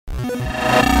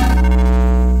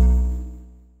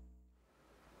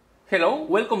Hello,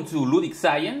 welcome to Ludic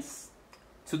Science.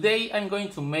 Today I'm going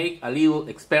to make a little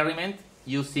experiment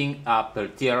using a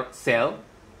Peltier cell.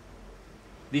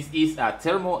 This is a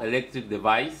thermoelectric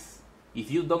device. If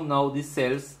you don't know these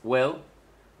cells well,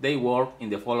 they work in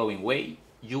the following way.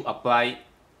 You apply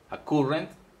a current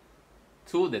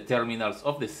to the terminals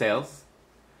of the cells,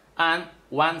 and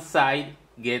one side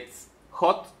gets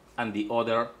hot and the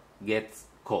other gets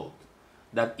cold.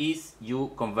 That is,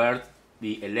 you convert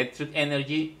the electric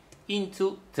energy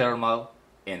into thermal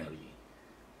energy.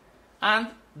 And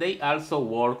they also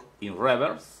work in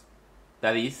reverse.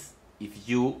 That is, if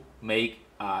you make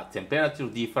a temperature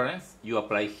difference, you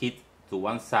apply heat to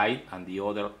one side and the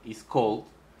other is cold,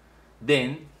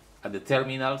 then at the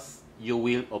terminals you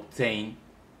will obtain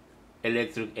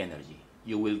electric energy.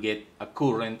 You will get a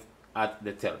current at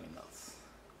the terminals.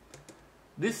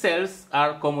 These cells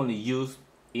are commonly used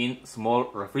in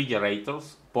small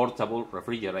refrigerators, portable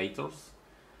refrigerators,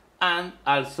 and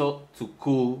also to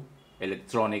cool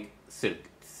electronic circuits.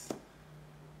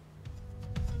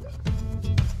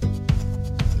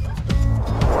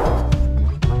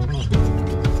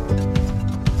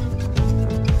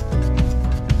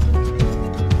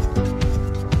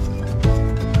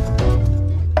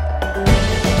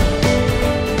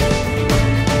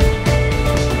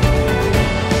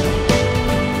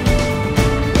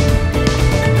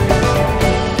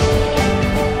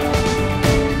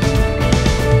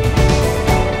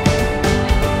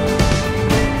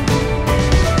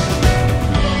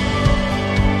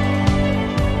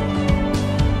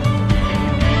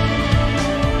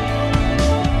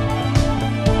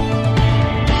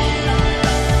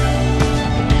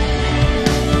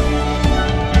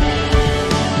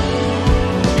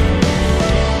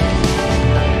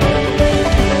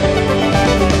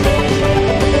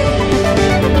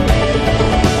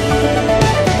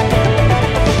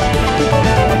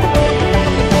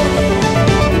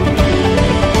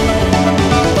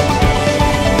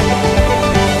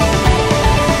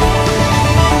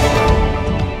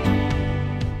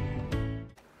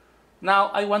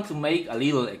 Now I want to make a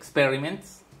little experiment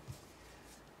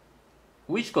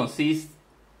which consists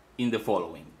in the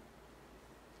following.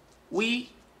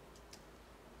 We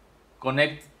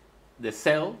connect the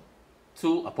cell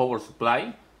to a power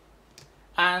supply,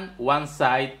 and one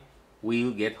side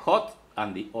will get hot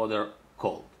and the other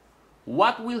cold.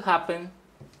 What will happen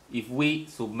if we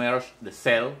submerge the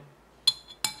cell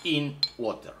in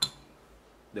water?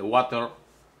 The water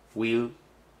will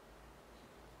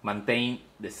maintain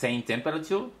the same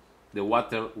temperature, the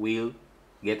water will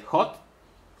get hot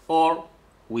or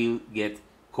will get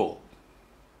cold.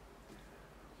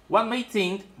 One may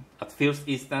think at first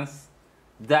instance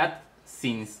that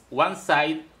since one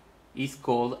side is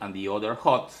cold and the other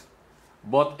hot,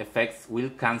 both effects will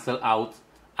cancel out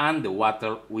and the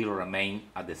water will remain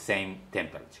at the same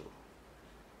temperature.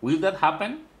 Will that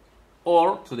happen?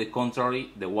 Or to the contrary,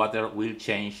 the water will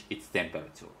change its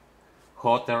temperature,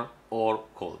 hotter or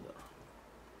colder?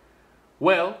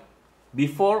 Well,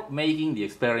 before making the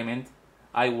experiment,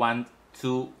 I want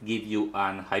to give you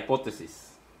an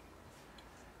hypothesis.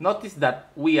 Notice that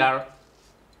we are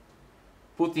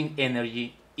putting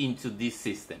energy into this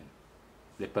system.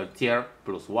 The Peltier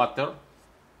plus water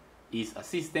is a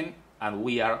system and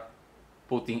we are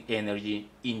putting energy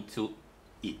into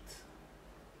it.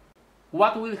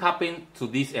 What will happen to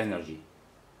this energy?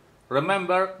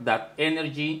 Remember that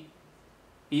energy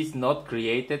is not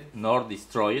created nor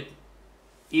destroyed.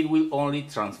 It will only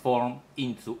transform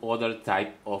into other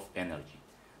type of energy.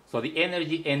 So the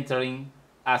energy entering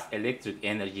as electric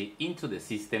energy into the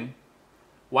system,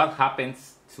 what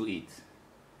happens to it?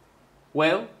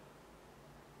 Well,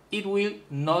 it will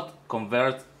not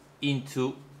convert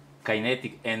into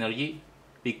kinetic energy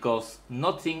because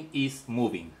nothing is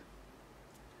moving.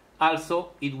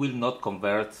 Also, it will not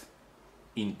convert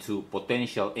into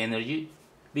potential energy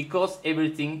because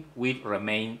everything will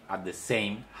remain at the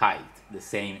same height, the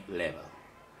same level.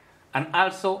 And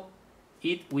also,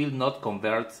 it will not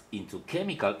convert into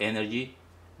chemical energy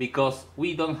because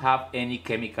we don't have any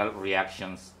chemical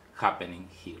reactions happening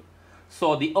here.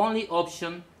 So the only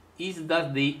option is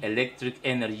that the electric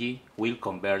energy will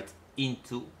convert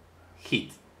into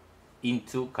heat,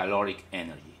 into caloric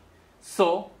energy.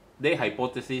 So the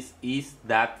hypothesis is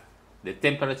that the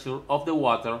temperature of the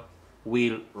water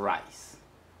will rise.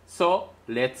 So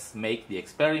let's make the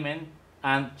experiment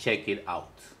and check it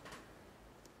out.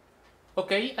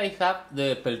 Okay, I have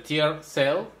the Peltier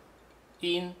cell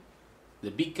in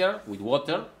the beaker with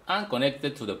water and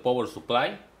connected to the power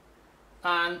supply,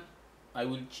 and I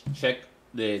will check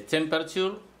the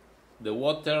temperature. The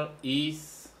water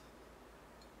is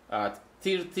at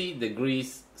 30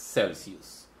 degrees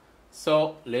Celsius.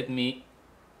 So let me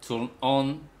turn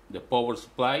on the power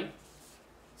supply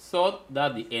so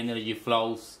that the energy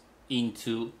flows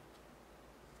into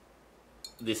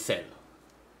the cell,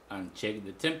 and check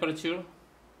the temperature.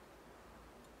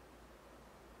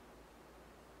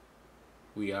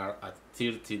 We are at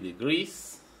 30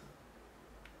 degrees.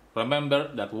 Remember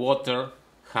that water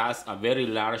has a very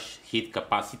large heat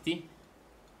capacity.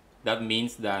 That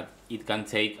means that it can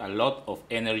take a lot of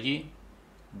energy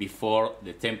before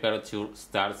the temperature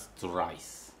starts to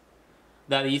rise.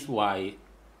 That is why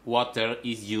water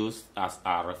is used as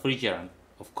a refrigerant,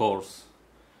 of course.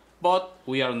 But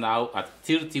we are now at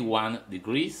 31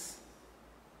 degrees.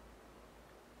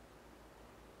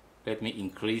 Let me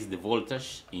increase the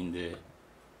voltage in the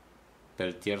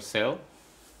Peltier cell.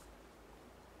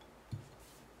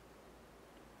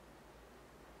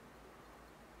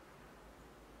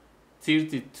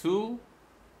 (32).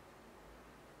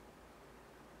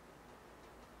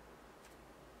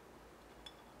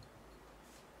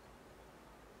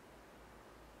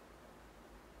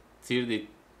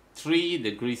 33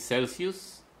 degrees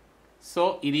Celsius.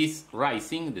 So it is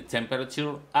rising the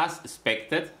temperature as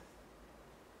expected.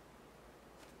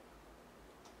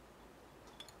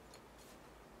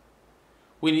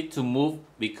 We need to move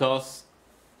because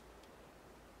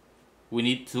we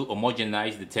need to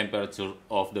homogenize the temperature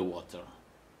of the water.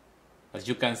 As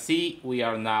you can see, we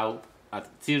are now at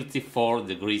 34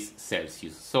 degrees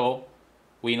Celsius. So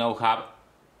we now have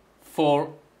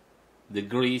 4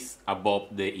 degrees above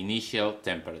the initial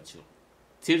temperature,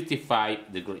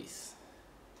 35 degrees.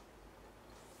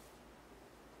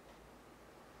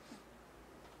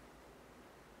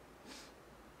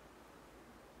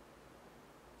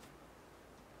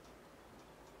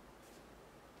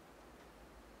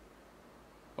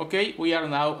 Okay, we are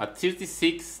now at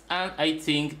 36, and I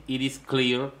think it is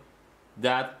clear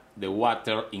that the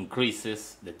water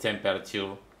increases the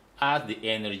temperature as the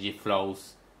energy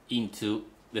flows into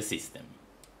the system.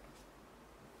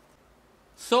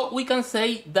 So we can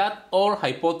say that our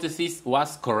hypothesis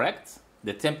was correct.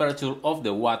 The temperature of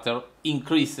the water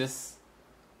increases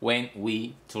when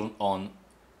we turn on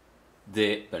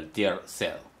the Peltier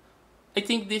cell. I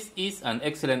think this is an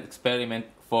excellent experiment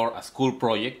for a school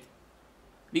project,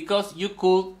 because you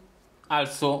could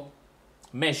also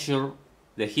measure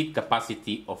the heat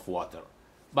capacity of water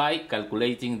by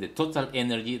calculating the total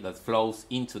energy that flows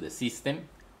into the system,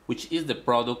 which is the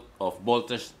product of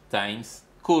voltage times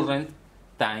current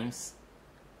times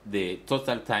the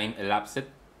total time elapsed,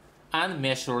 and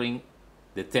measuring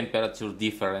the temperature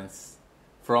difference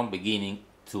from beginning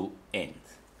to end.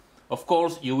 Of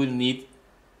course, you will need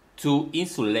to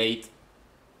insulate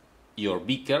your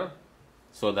beaker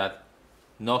so that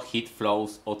no heat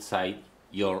flows outside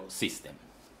your system.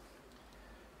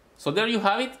 So there you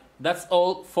have it. That's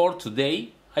all for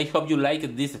today. I hope you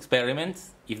liked this experiment.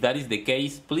 If that is the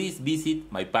case, please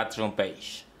visit my Patreon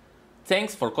page.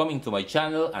 Thanks for coming to my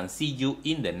channel, and see you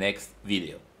in the next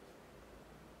video.